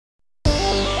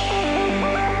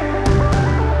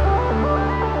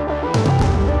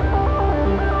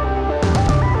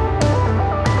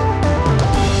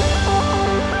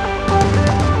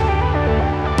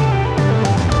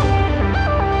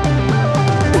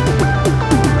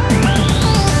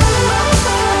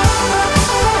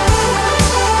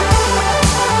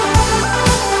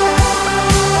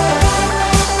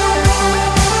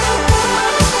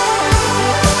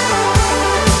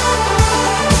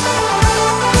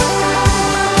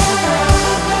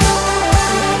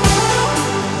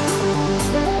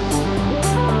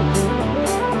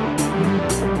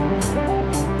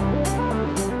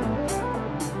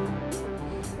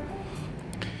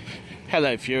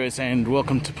Hello viewers and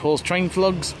welcome to Paul's Train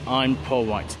Vlogs. I'm Paul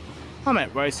White. I'm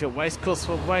at Rosehill Racecourse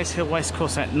for Rosehill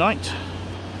Racecourse at night.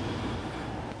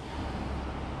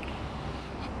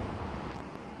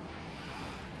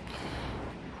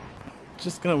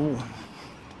 Just gonna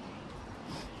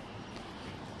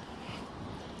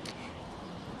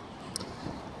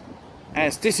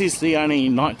as this is the only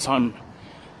nighttime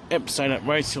episode at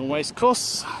Rosehill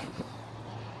Racecourse.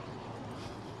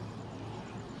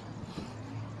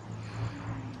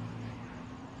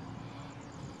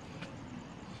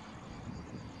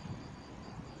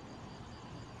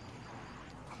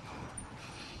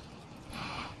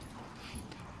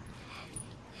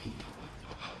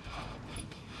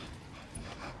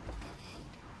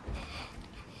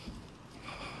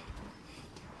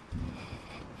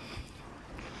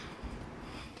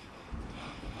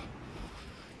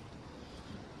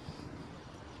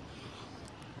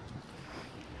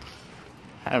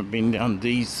 Haven't been down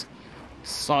these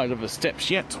side of the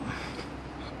steps yet.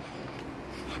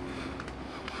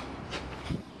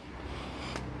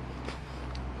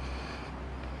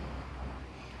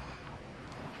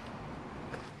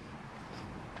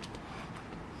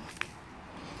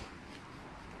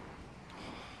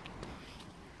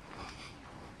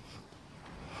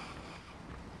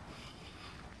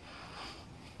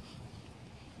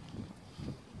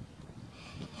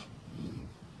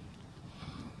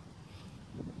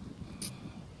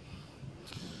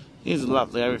 Here's a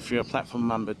lovely overview of platform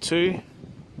number 2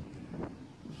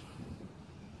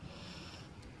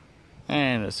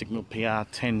 and a signal PR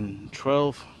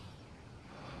 1012.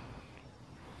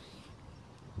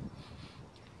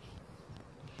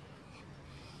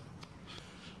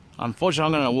 Unfortunately,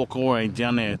 I'm going to walk all the way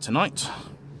down there tonight,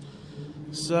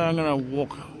 so I'm going to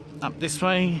walk up this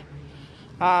way.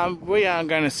 We are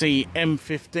going to see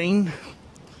M15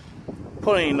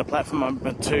 putting in the platform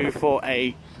number 2 for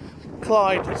a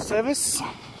Clyde service,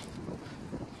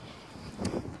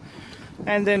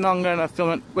 and then I'm going to film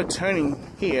it returning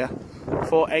here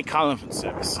for a Carlingford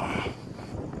service.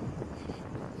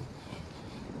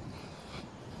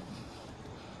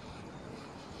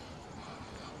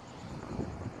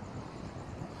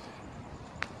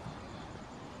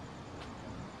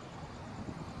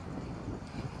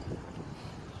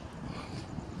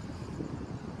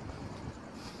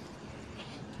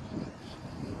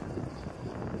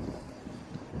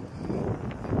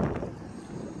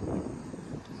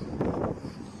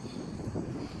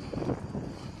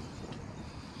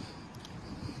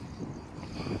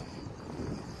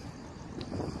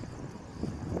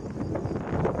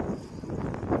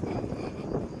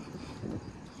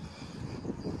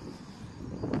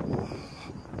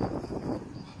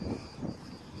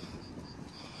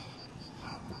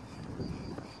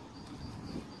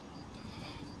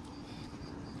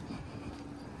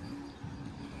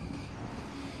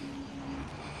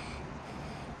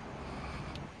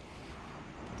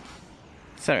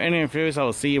 So anyway viewers, I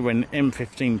will see you when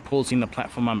M15 pulls in the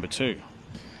platform number 2.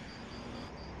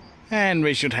 And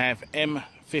we should have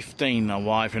M15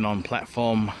 arriving on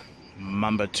platform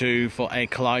number 2 for a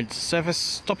Clyde service,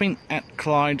 stopping at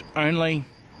Clyde only.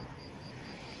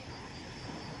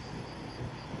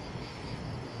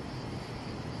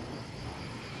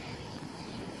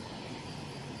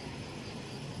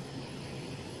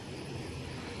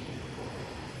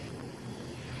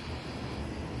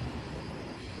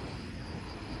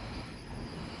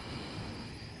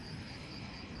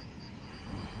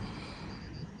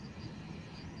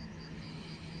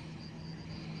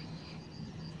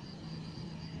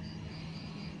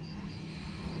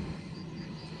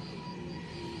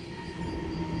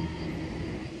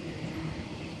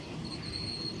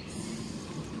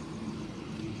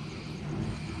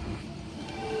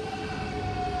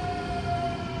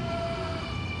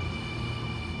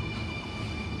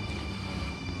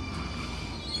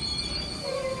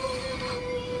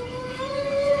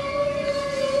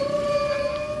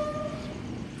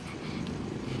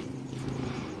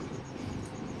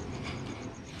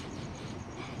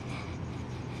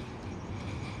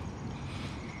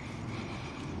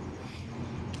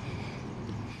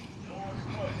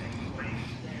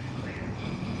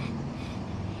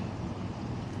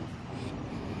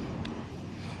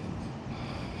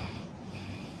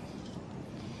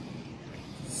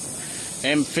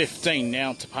 M15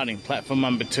 now departing platform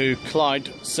number 2,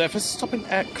 Clyde surface, stopping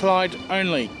at Clyde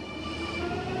only.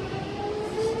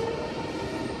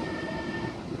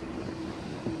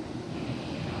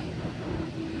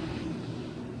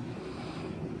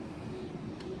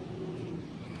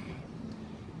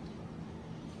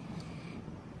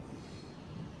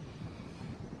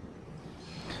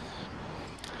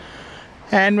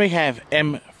 And we have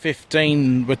M15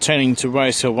 M15 returning to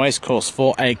Rosehill Racecourse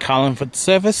for a Carlingford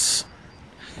service.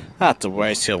 At the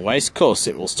Rosehill Racecourse,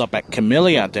 it will stop at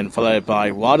Camellia, then followed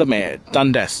by Wildemere,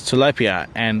 Dundas, Tilapia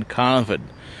and Carlingford.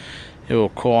 It will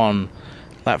call on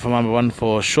platform number 1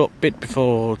 for a short bit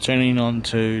before turning on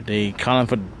to the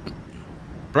Carlingford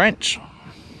branch.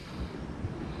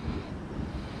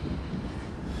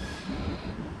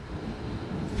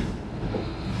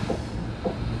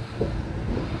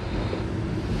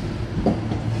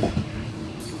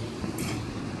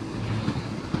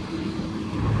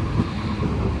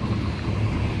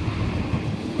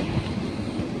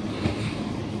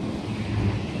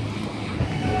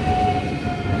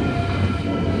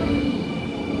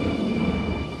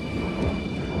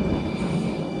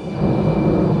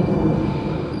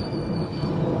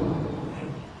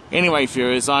 Anyway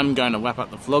viewers, I'm going to wrap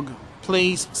up the vlog.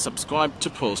 Please subscribe to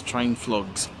Paul's Train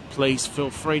Vlogs. Please feel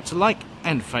free to like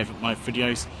and favourite my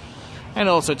videos. And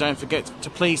also don't forget to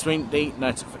please ring the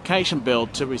notification bell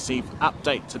to receive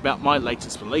updates about my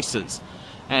latest releases.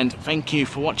 And thank you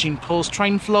for watching Paul's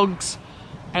Train Vlogs.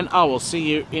 And I will see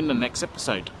you in the next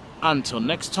episode. Until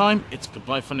next time, it's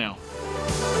goodbye for now.